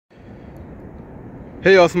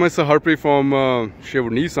Hey, awesome, it's Harpreet from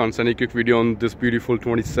Sherwood Nissan. Sending a quick video on this beautiful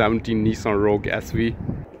 2017 Nissan Rogue SV.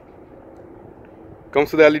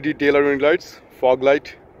 Comes with LED tail running lights, fog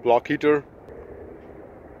light, block heater,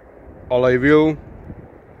 alloy wheel,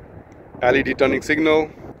 LED turning signal,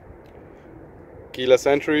 keyless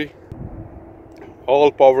entry,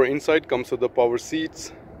 all power inside. Comes with the power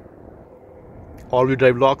seats, all-wheel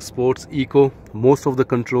drive lock, sports, eco. Most of the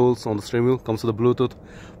controls on the steering wheel. Comes with the Bluetooth,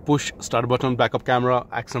 push start button, backup camera,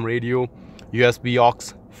 XM radio, USB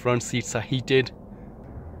aux. Front seats are heated,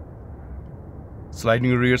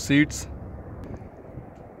 sliding rear seats,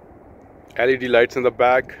 LED lights in the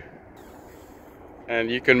back, and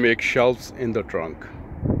you can make shelves in the trunk.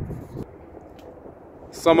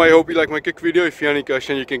 I hope you like my quick video. If you have any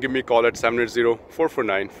question, you can give me a call at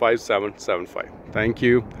 780-449-5775. Thank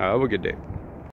you. Have a good day.